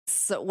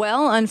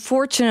Well,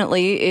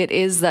 unfortunately, it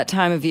is that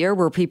time of year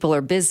where people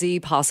are busy,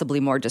 possibly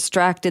more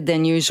distracted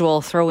than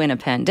usual. Throw in a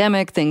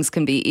pandemic, things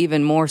can be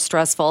even more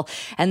stressful.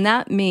 And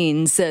that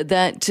means that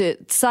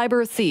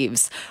cyber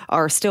thieves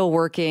are still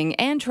working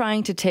and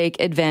trying to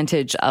take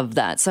advantage of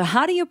that. So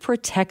how do you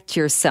protect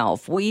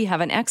yourself? We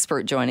have an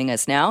expert joining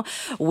us now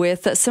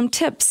with some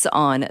tips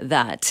on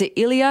that.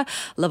 Ilia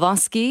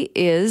Lvovski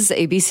is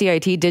a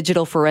BCIT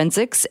digital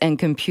forensics and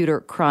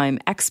computer crime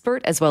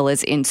expert, as well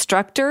as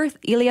instructor.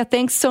 Ilia,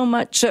 thanks so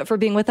much for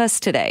being with us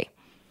today.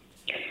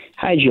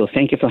 Hi, Jill.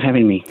 Thank you for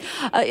having me.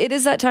 It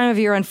is that time of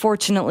year,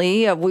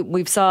 unfortunately.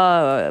 We've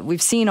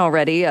seen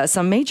already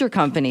some major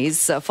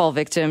companies fall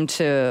victim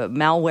to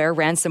malware,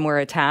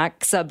 ransomware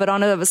attacks, but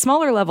on a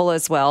smaller level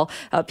as well,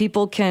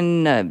 people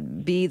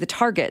can be the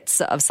targets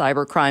of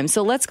cybercrime.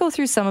 So let's go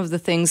through some of the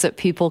things that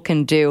people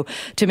can do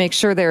to make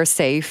sure they're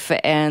safe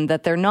and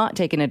that they're not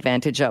taken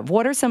advantage of.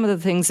 What are some of the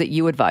things that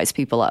you advise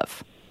people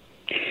of?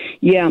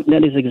 Yeah,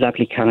 that is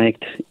exactly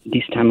correct.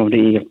 This time of the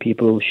year,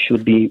 people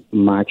should be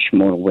much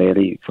more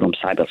wary from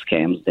cyber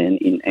scams than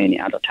in any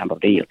other time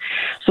of the year.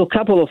 So a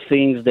couple of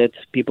things that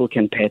people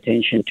can pay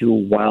attention to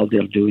while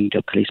they're doing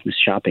their Christmas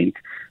shopping.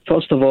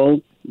 First of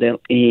all, there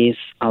is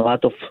a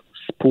lot of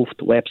spoofed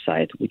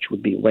website, which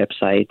would be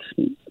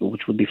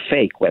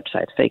fake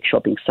website, fake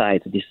shopping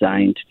sites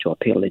designed to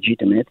appear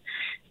legitimate.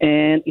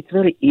 And it's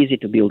very easy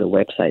to build a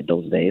website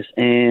those days.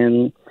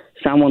 And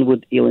someone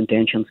with ill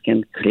intentions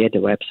can create a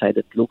website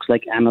that looks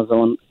like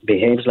Amazon,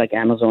 behaves like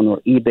Amazon or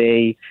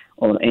eBay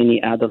or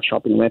any other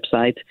shopping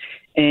website.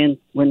 And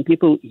when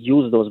people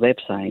use those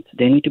websites,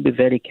 they need to be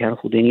very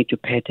careful. They need to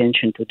pay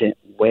attention to the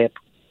web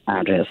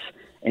address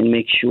and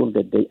make sure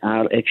that they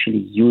are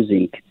actually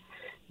using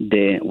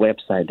the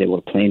website they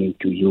were planning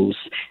to use,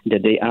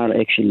 that they are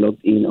actually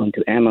logged in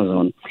onto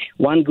Amazon.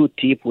 One good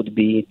tip would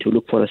be to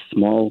look for a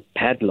small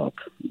padlock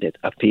that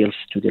appears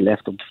to the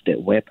left of the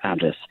web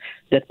address.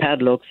 That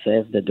padlock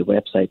says that the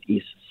website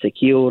is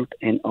secured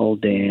and all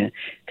the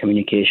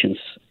communications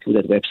to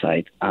that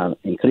website are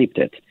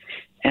encrypted.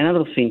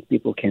 Another thing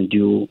people can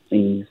do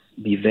is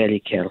be very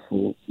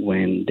careful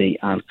when they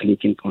are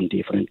clicking on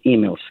different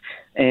emails.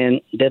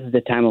 And that's the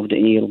time of the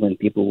year when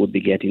people would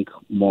be getting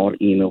more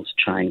emails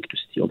trying to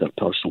steal their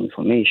personal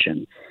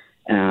information.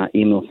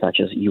 Emails such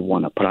as you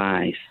want a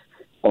prize,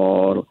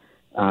 or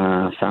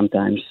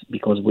sometimes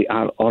because we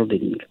are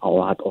ordering a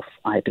lot of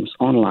items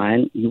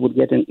online, you would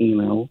get an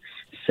email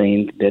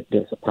saying that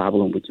there's a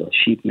problem with your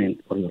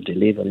shipment or your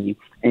delivery.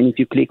 And if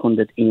you click on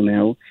that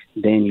email,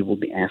 then you will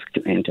be asked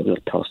to enter your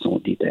personal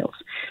details.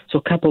 So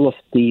a couple of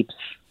tips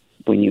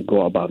when you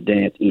go about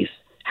that is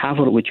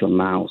hover with your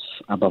mouse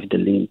above the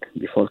link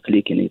before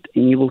clicking it,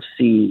 and you will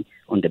see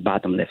on the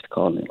bottom left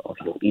corner of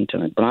your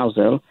internet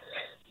browser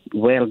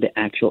where the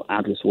actual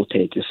address will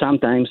take you.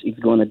 Sometimes it's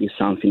going to be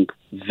something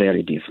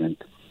very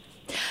different.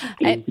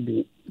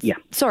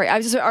 Sorry,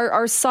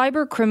 are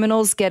cyber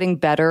criminals getting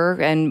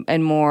better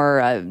and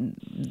more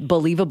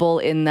believable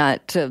in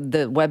that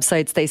the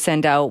websites they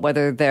send out,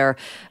 whether they're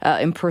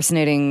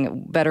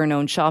impersonating better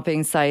known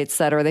shopping sites,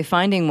 that are they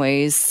finding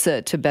ways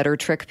to better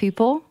trick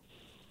people?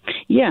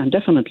 Yeah,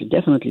 definitely.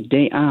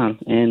 They are,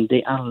 and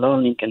they are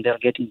learning, and they're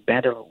getting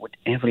better with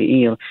every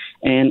year.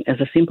 And as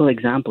a simple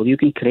example, you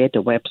can create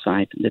a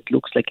website that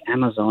looks like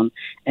Amazon,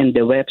 and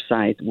the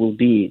website will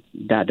be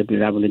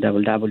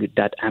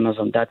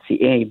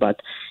www.amazon.ca,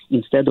 but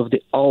instead of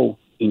the O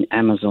in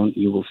Amazon,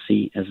 you will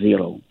see a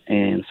 0.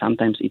 And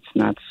sometimes it's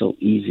not so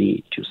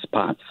easy to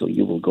spot, so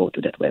you will go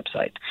to that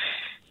website.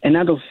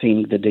 Another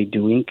thing that they're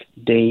doing,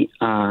 they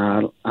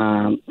are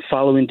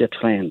following the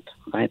trend,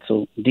 right?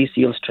 So this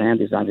year's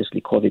trend is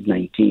obviously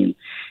COVID-19,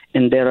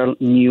 and there are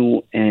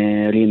new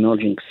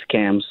re-emerging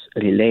scams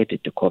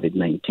related to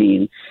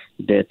COVID-19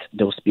 that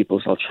those people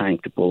are trying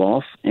to pull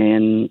off.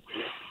 And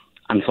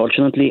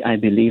unfortunately, I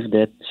believe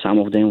that some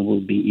of them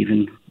will be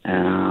even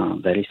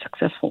very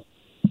successful.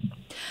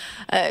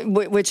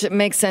 Which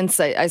makes sense,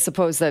 I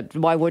suppose, that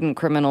why wouldn't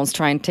criminals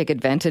try and take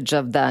advantage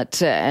of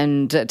that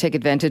and take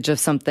advantage of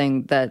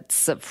something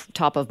that's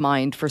top of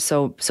mind for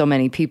so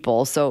many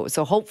people. So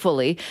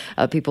hopefully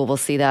people will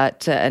see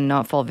that and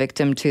not fall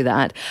victim to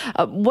that.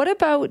 What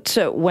about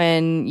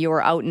when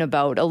you're out and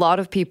about? A lot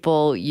of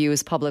people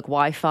use public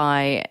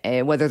Wi-Fi,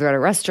 whether they're at a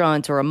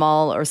restaurant or a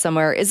mall or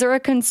somewhere. Is there a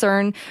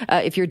concern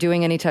if you're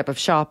doing any type of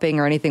shopping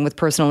or anything with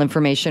personal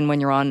information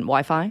when you're on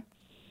Wi-Fi?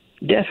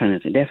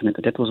 Definitely.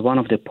 That was one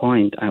of the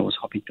points I was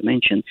hoping to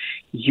mention.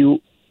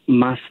 You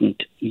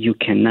mustn't, you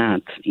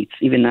cannot, it's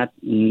even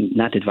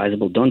not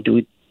advisable. Don't do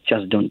it.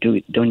 Just don't do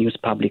it. Don't use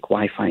public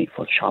Wi-Fi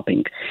for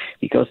shopping,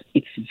 because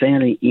it's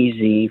very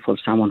easy for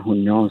someone who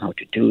knows how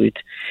to do it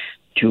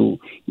to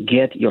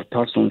get your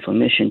personal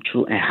information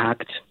through a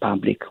hacked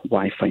public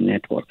Wi-Fi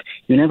network.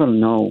 You never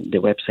know the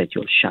website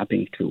you're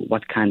shopping through,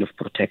 what kind of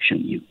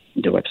protection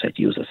the website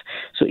uses.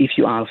 So if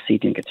you are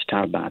sitting at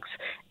Starbucks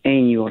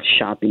and you're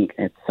shopping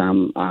at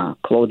some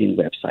clothing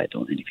website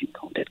or anything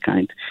of that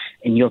kind,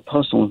 and your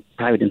personal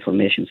private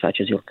information, such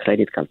as your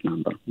credit card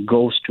number,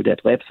 goes to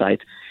that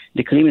website,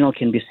 the criminal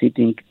can be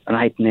sitting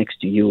right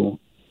next to you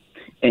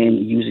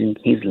and using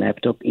his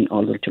laptop in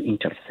order to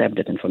intercept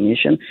that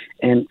information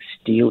and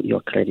steal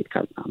your credit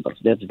card numbers.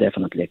 That's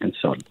definitely a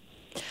concern.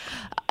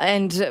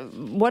 And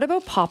what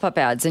about pop-up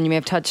ads? And you may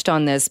have touched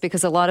on this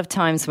because a lot of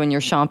times when you're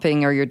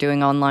shopping or you're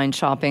doing online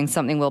shopping,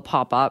 something will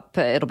pop up.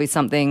 It'll be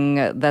something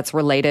that's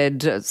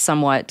related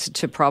somewhat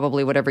to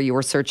probably whatever you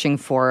were searching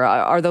for.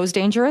 Are those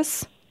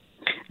dangerous?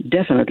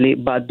 Definitely,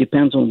 but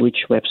depends on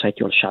which website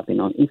you're shopping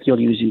on. If you're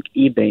using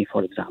eBay,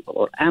 for example,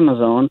 or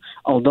Amazon,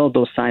 although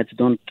those sites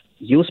don't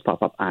use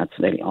pop-up ads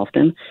very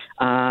often,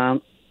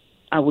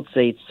 I would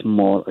say it's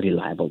more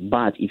reliable.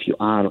 But if you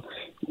are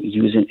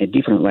using a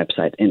different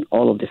website and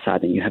all of a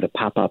sudden you have a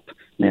pop-up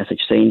message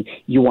saying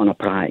you want a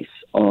price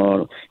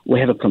or we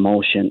have a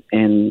promotion,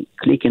 and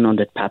clicking on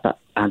that pop-up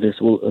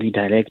address will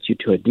redirect you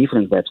to a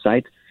different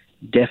website,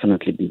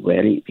 definitely be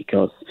wary,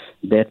 because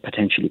that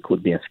potentially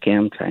could be a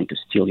scam trying to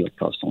steal your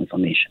personal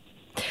information.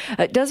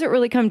 Does it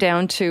really come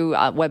down to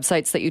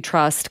websites that you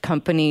trust,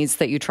 companies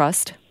that you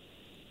trust?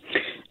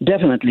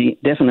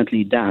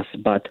 Definitely does.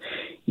 But,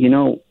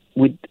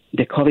 with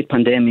the COVID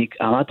pandemic,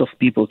 a lot of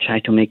people try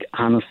to make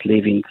honest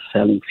living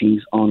selling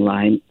things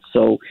online.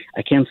 So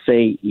I can't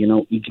say,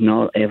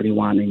 ignore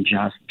everyone and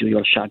just do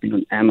your shopping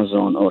on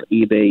Amazon or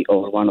eBay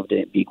or one of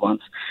the big ones.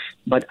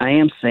 But I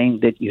am saying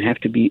that you have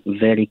to be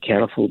very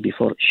careful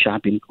before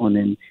shopping on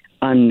an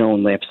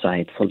unknown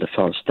website for the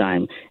first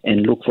time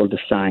and look for the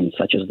signs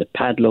such as the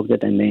padlock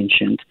that I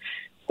mentioned,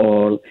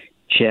 or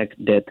check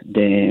that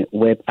the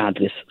web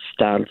address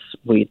starts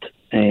with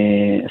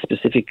a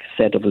specific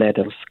set of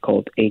letters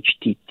called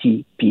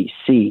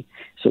HTTPC.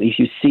 So if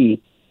you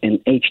see an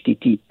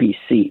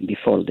HTTPC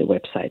before the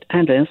website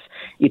address,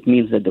 it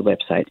means that the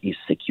website is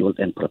secured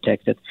and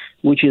protected,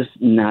 which is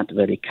not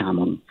very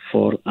common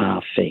for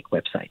fake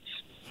websites.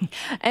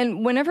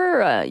 And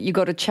whenever you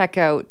go to check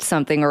out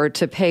something or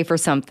to pay for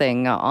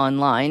something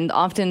online,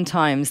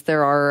 oftentimes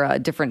there are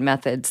different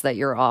methods that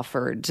you're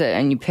offered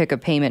and you pick a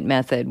payment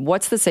method.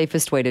 What's the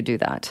safest way to do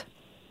that?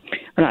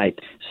 Right.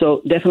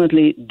 So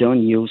definitely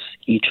don't use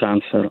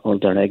e-transfer or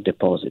direct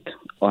deposit.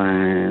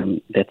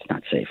 That's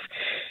not safe.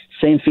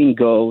 Same thing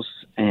goes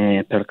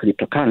per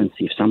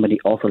cryptocurrency. If somebody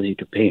offers you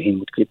to pay him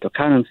with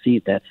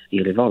cryptocurrency, that's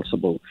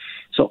irreversible.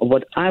 So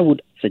what I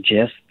would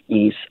suggest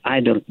is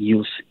either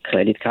use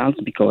credit cards,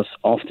 because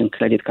often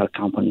credit card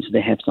companies, they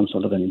have some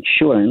sort of an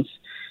insurance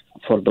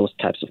for those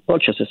types of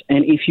purchases.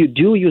 And if you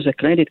do use a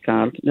credit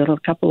card, there are a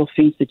couple of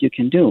things that you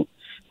can do.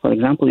 For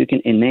example, you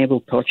can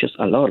enable purchase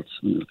alerts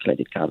on your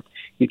credit card.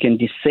 You can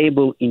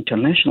disable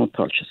international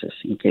purchases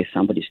in case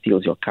somebody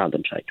steals your card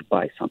and try to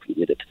buy something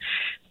with it.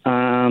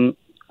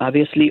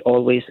 Obviously,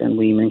 always, and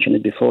we mentioned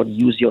it before,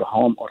 use your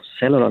home or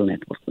cellular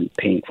network when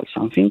paying for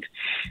something.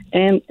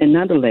 And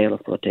another layer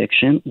of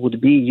protection would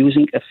be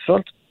using a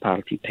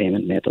third-party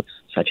payment methods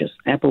such as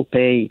Apple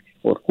Pay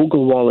or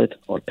Google Wallet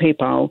or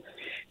PayPal,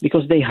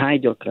 because they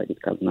hide your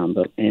credit card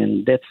number,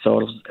 and that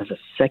serves as a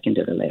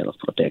secondary layer of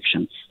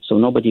protection, so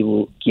nobody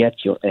will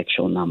get your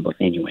actual number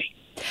anyway.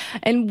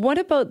 And what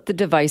about the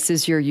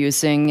devices you're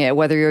using,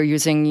 whether you're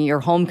using your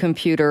home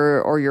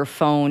computer or your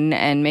phone,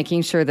 and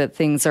making sure that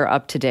things are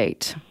up to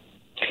date?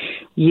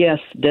 Yes,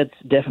 that's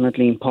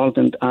definitely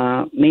important.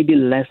 Maybe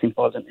less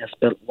important as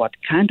per what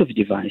kind of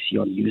device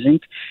you're using,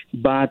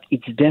 but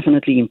it's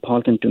definitely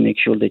important to make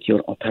sure that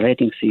your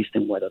operating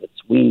system, whether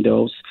it's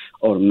Windows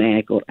or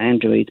Mac or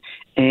Android,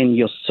 and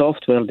your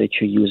software that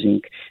you're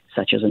using,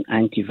 such as an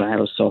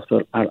antivirus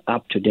software, are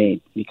up to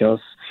date,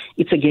 because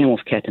it's a game of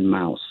cat and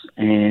mouse,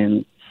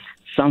 and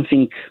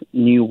something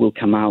new will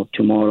come out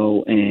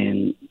tomorrow,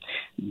 and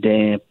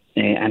the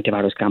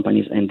antivirus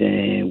companies and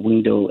the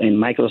Windows and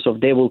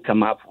Microsoft, they will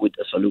come up with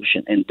a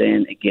solution, and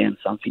then again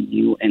something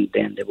new, and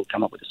then they will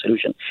come up with a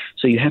solution.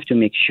 So you have to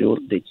make sure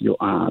that you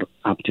are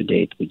up to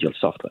date with your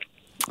software.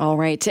 All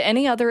right.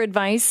 Any other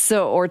advice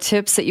or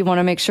tips that you want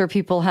to make sure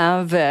people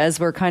have as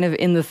we're kind of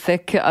in the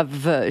thick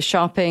of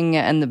shopping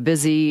and the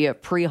busy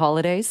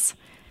pre-holidays?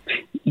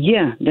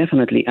 Yeah,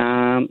 definitely.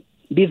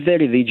 Be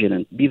very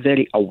vigilant, be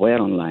very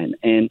aware online.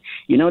 And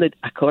you know that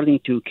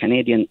according to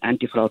Canadian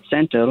Anti-Fraud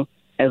Centre,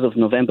 as of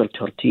November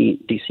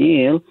 13 this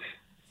year,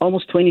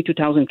 almost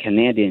 22,000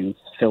 Canadians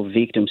fell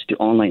victims to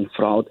online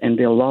fraud, and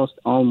they lost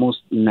almost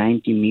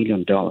 $90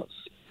 million.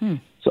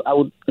 So I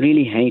would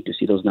really hate to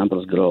see those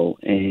numbers grow.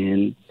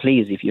 And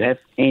please, if you have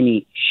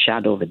any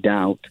shadow of a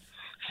doubt,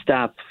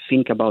 stop,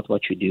 think about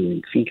what you're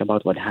doing, think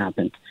about what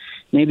happened.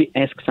 Maybe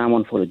ask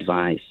someone for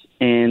advice.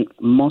 And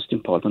most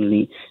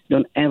importantly,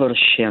 don't ever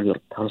share your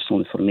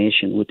personal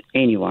information with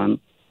anyone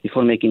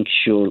before making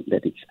sure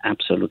that it's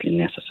absolutely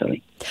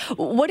necessary.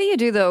 What do you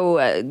do, though?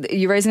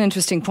 You raise an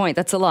interesting point.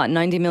 That's a lot,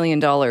 $90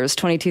 million,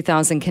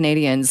 22,000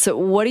 Canadians. So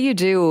what do you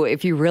do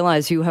if you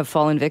realize you have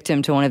fallen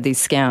victim to one of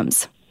these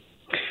scams?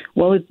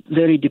 Well, it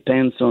very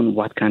depends on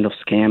what kind of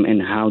scam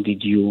and how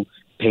did you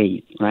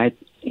pay, right?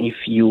 If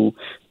you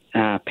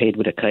paid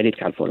with a credit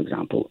card, for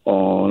example,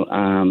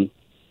 or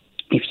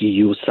if you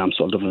use some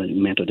sort of a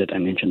method that I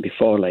mentioned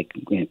before, like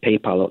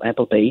PayPal or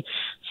Apple Pay,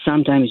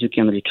 sometimes you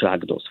can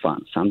retract those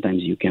funds.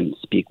 Sometimes you can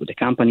speak with the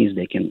companies.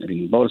 They can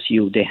reimburse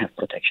you. They have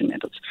protection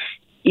methods.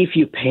 if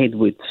you paid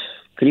with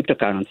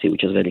cryptocurrency,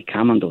 which is very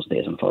common those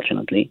days,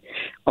 unfortunately,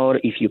 or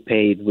if you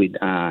paid with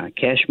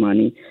cash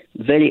money,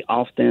 very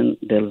often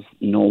there's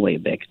no way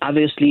back.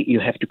 Obviously, you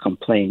have to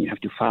complain. You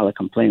have to file a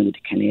complaint with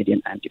the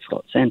Canadian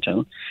Anti-Fraud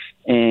Center,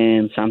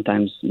 and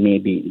sometimes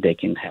maybe they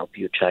can help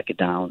you track it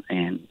down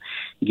and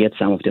get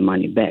some of the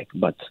money back.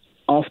 But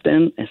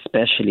often,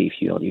 especially if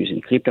you're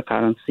using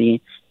cryptocurrency,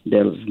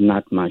 there's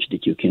not much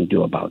that you can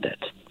do about that.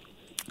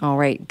 All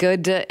right.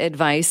 Good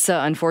advice.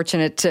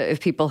 Unfortunate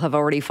if people have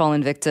already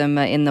fallen victim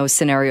in those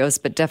scenarios,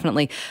 but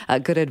definitely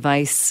good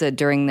advice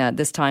during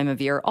this time of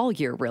year, all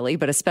year really,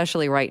 but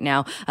especially right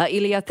now.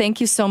 Ilia,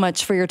 thank you so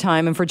much for your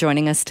time and for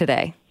joining us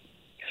today.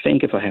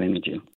 Thank you for having me, Jill.